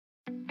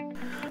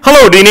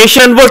Hello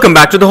Dnation and welcome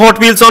back to the Hot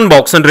Wheels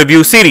Unbox and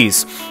Review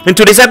series. In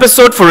today's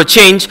episode, for a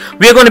change,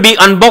 we are going to be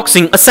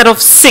unboxing a set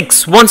of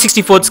 6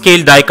 1/64th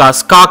scale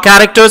diecast car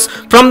characters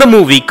from the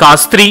movie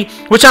Cars 3,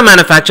 which are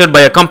manufactured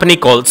by a company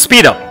called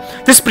Speed Up.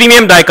 This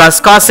premium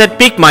diecast car set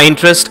piqued my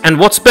interest, and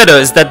what's better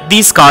is that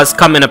these cars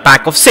come in a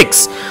pack of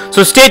 6.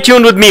 So stay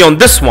tuned with me on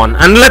this one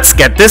and let's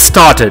get this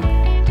started.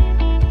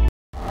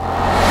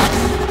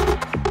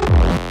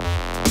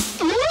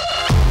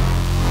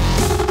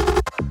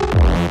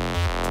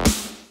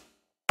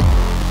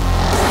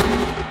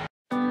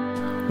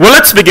 Well,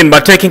 let's begin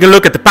by taking a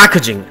look at the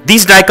packaging.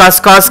 These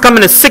diecast cars come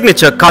in a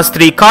signature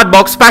Cars-3 card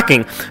box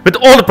packing with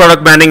all the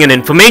product branding and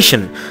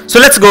information. So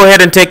let's go ahead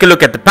and take a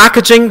look at the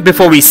packaging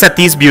before we set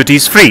these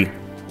beauties free.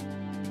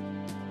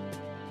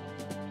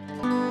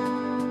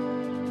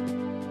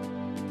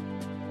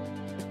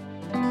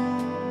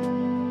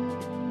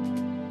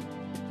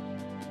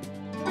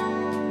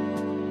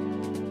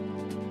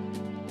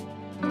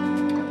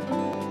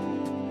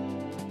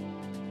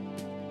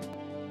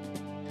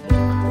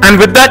 And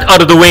with that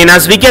out of the way, and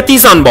as we get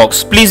these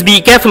unboxed, please be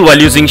careful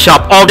while using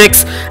sharp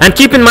objects and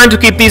keep in mind to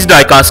keep these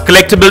diecast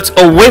collectibles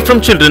away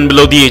from children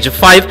below the age of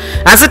 5,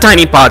 as the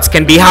tiny parts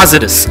can be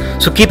hazardous.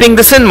 So keeping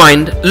this in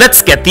mind,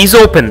 let's get these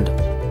opened.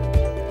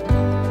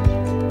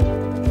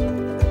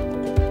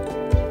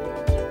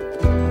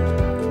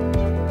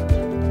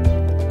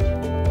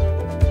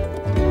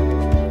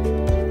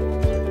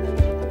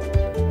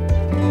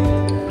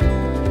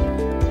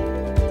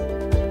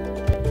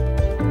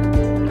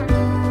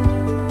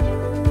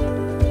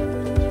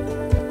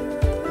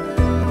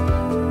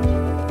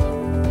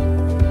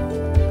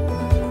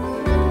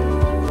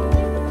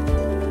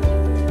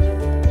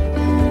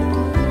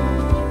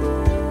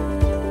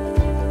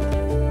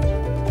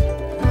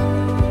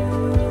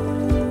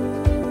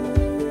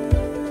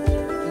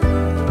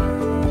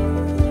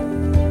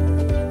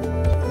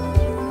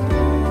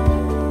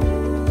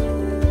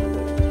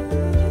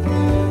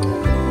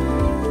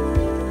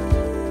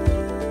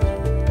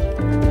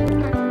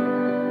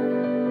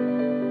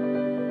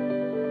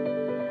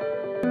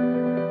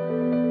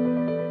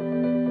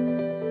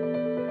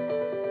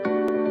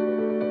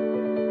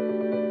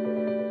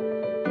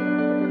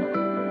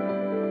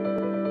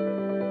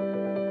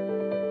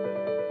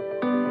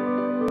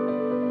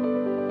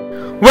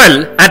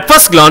 Well, at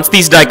first glance,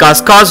 these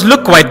diecast cars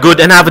look quite good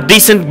and have a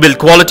decent build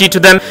quality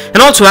to them,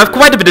 and also have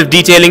quite a bit of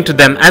detailing to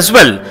them as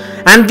well.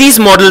 And these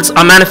models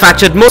are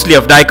manufactured mostly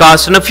of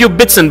diecast and a few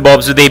bits and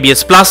bobs with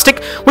ABS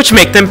plastic, which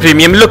make them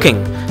premium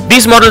looking.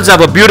 These models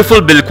have a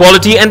beautiful build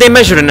quality and they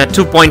measure in at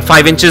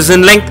 2.5 inches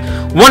in length,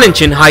 1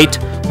 inch in height,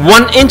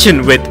 1 inch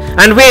in width,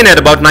 and weigh in at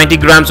about 90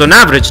 grams on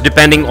average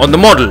depending on the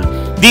model.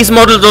 These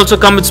models also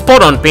come with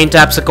spot-on paint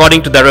apps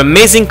according to their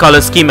amazing color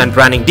scheme and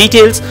branding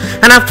details,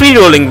 and have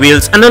free-rolling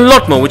wheels and a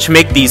lot more, which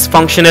make these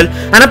functional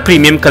and a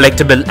premium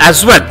collectible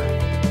as well.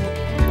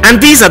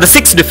 And these are the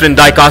 6 different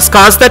diecast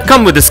cars that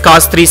come with this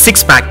Cars 3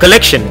 6-pack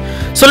collection.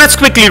 So let's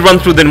quickly run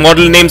through the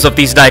model names of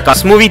these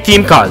diecast movie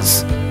themed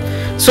cars.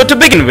 So to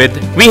begin with,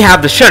 we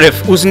have the sheriff,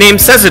 whose name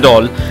says it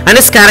all, and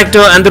his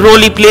character and the role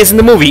he plays in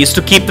the movie is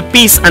to keep the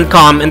peace and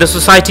calm in the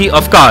society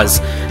of cars,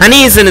 and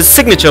he is in his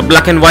signature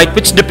black and white,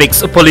 which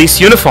depicts a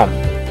police uniform.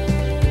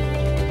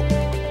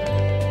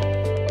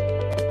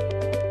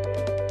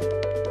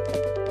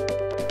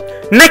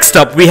 Next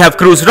up, we have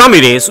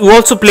Cruzramirez, who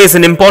also plays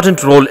an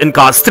important role in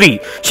Cars 3.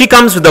 She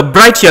comes with a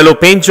bright yellow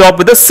paint job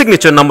with a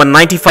signature number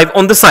 95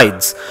 on the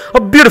sides. A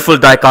beautiful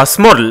diecast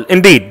model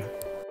indeed.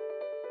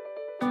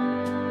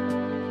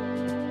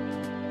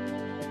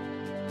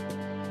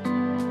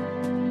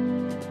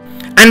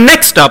 And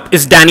next up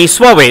is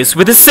dannyswervez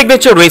with his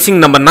signature racing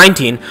number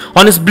 19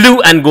 on his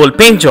blue and gold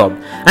paint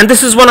job, and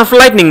this is one of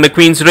Lightning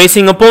McQueen's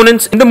racing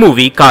opponents in the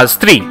movie Cars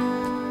 3.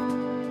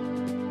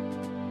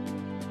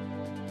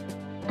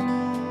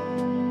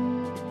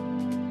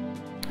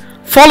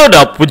 Followed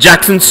up with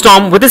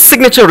Jacksonstorm with his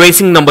signature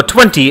racing number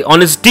 20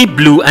 on his deep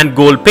blue and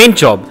gold paint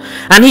job,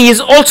 and he is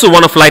also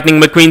one of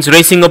Lightning McQueen's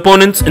racing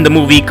opponents in the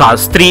movie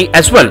Cars 3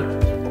 as well.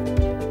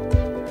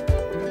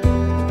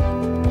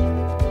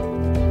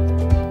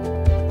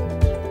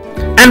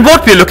 And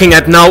what we're looking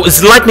at now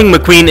is Lightning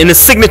McQueen in his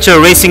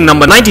signature racing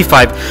number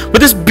 95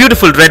 with his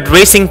beautiful red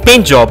racing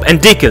paint job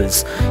and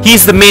decals. He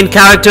is the main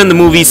character in the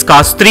movie's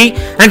Cars 3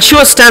 and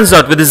sure stands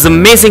out with his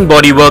amazing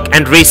bodywork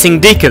and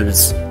racing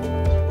decals.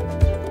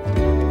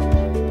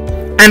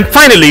 And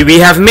finally, we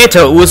have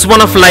Mater, who is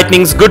one of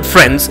Lightning's good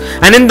friends,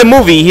 and in the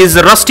movie he is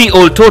a rusty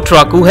old tow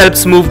truck who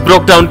helps move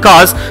broke down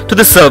cars to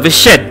the service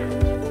shed.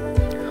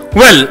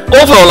 Well,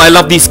 overall I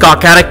love these car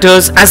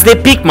characters as they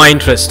pique my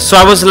interest, so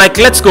I was like,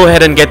 let's go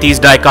ahead and get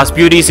these diecast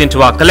beauties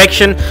into our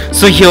collection,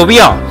 so here we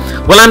are.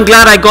 Well, I'm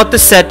glad I got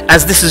this set,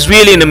 as this is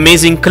really an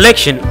amazing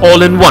collection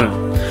all in one.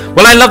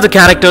 Well, I love the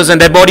characters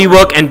and their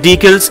bodywork and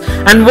decals,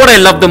 and what I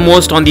love the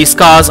most on these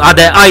cars are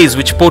their eyes,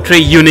 which portray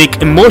unique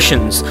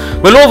emotions.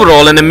 Well,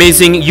 overall an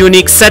amazing,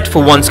 unique set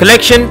for one's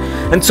collection.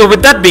 And so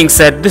with that being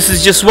said, this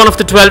is just one of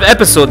the 12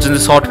 episodes in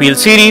this Hot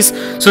Wheels series,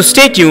 so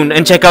stay tuned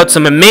and check out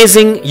some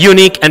amazing,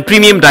 unique and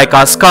premium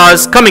diecast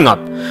cars coming up.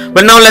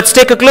 Well, now let's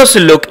take a closer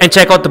look and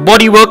check out the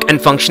bodywork and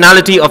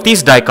functionality of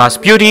these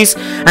diecast beauties,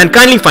 and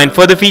kindly find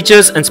further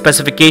features and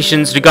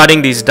specifications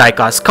regarding these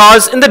diecast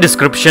cars in the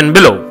description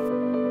below.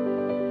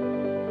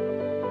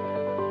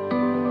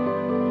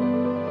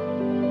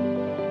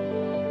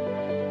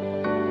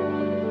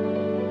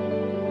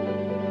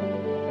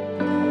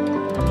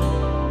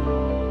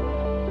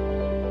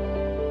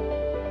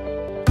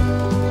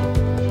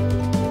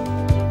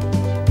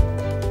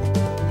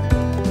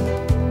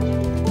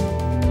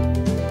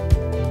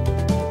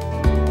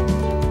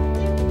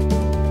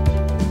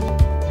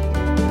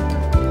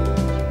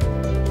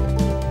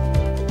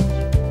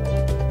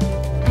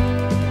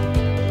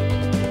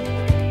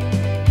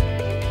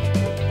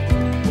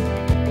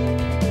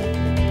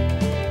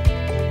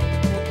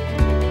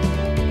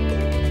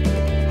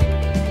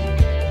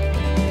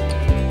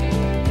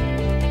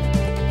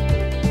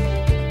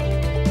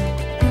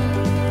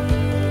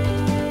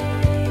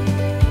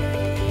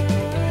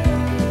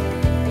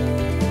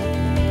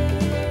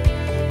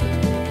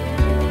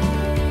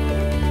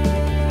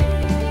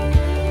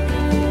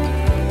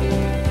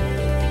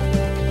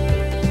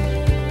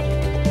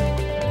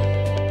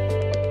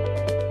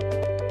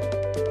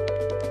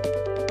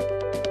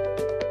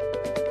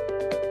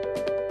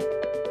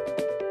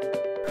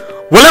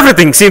 Well,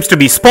 everything seems to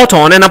be spot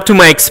on and up to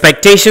my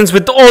expectations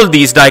with all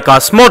these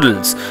diecast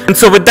models. And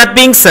so with that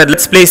being said,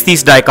 let's place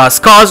these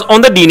diecast cars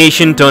on the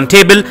Dnation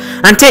turntable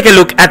and take a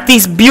look at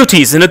these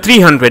beauties in a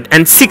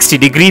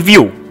 360-degree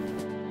view.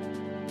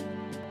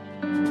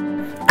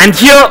 And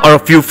here are a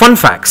few fun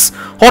facts.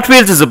 Hot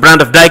Wheels is a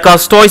brand of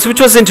diecast toys which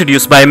was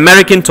introduced by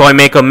American toy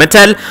maker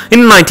Mattel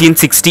in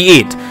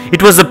 1968.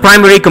 It was the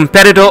primary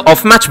competitor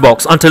of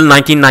Matchbox until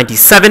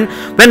 1997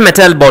 when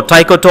Mattel bought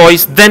Tyco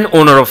Toys, then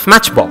owner of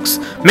Matchbox.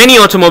 Many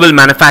automobile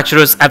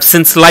manufacturers have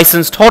since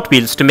licensed Hot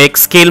Wheels to make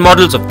scale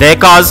models of their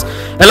cars,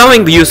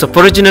 allowing the use of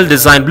original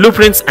design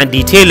blueprints and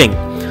detailing.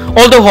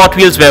 Although Hot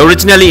Wheels were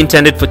originally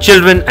intended for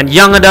children and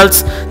young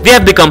adults, they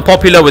have become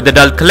popular with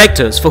adult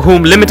collectors for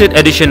whom limited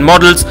edition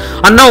models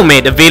are now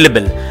made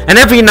available. And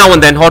every now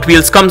and then Hot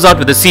Wheels comes out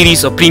with a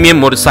series of premium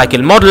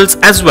motorcycle models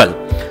as well.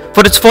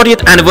 For its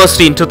 40th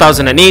anniversary in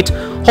 2008,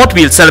 Hot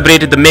Wheels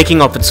celebrated the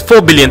making of its 4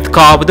 billionth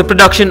car with the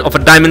production of a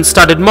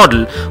diamond-studded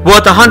model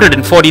worth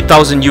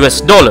 $140,000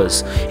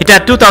 US. It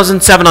had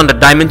 2,700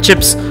 diamond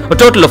chips, a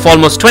total of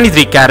almost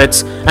 23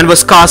 carats, and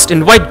was cast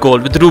in white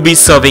gold with rubies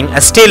serving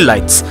as tail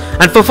lights.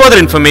 And for further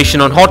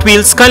information on Hot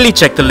Wheels, kindly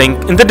check the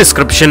link in the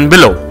description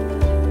below.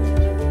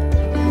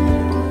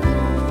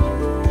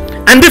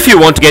 And if you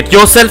want to get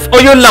yourself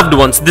or your loved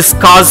ones this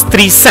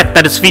Cars-3 set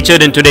that is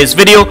featured in today's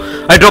video,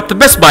 I dropped the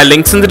best buy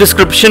links in the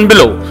description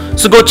below.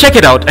 So go check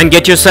it out and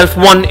get yourself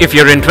one if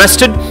you're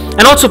interested.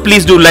 And also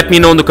please do let me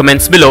know in the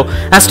comments below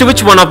as to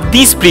which one of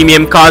these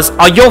premium cars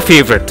are your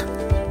favorite.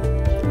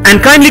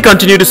 And kindly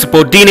continue to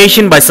support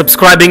Dnation by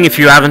subscribing if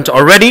you haven't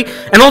already,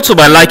 and also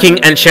by liking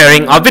and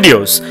sharing our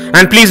videos.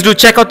 And please do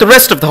check out the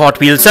rest of the Hot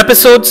Wheels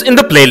episodes in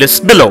the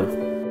playlist below.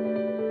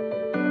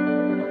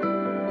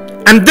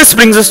 And this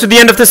brings us to the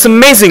end of this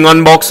amazing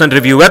unbox and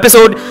review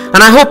episode, and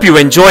I hope you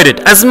enjoyed it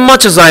as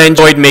much as I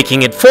enjoyed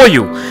making it for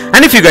you.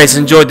 And if you guys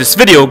enjoyed this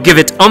video, give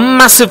it a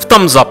massive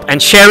thumbs up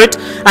and share it,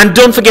 and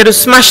don't forget to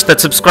smash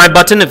that subscribe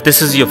button if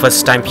this is your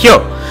first time here.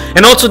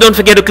 And also don't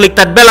forget to click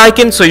that bell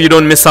icon so you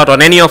don't miss out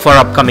on any of our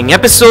upcoming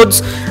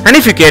episodes. And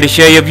if you care to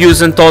share your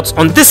views and thoughts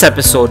on this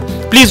episode,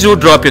 please do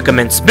drop your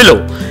comments below.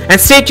 And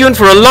stay tuned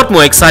for a lot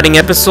more exciting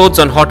episodes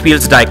on Hot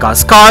Wheels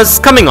diecast cars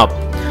coming up.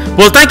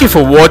 Well, thank you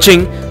for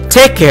watching.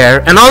 Take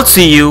care, and I'll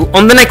see you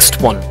on the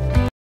next one.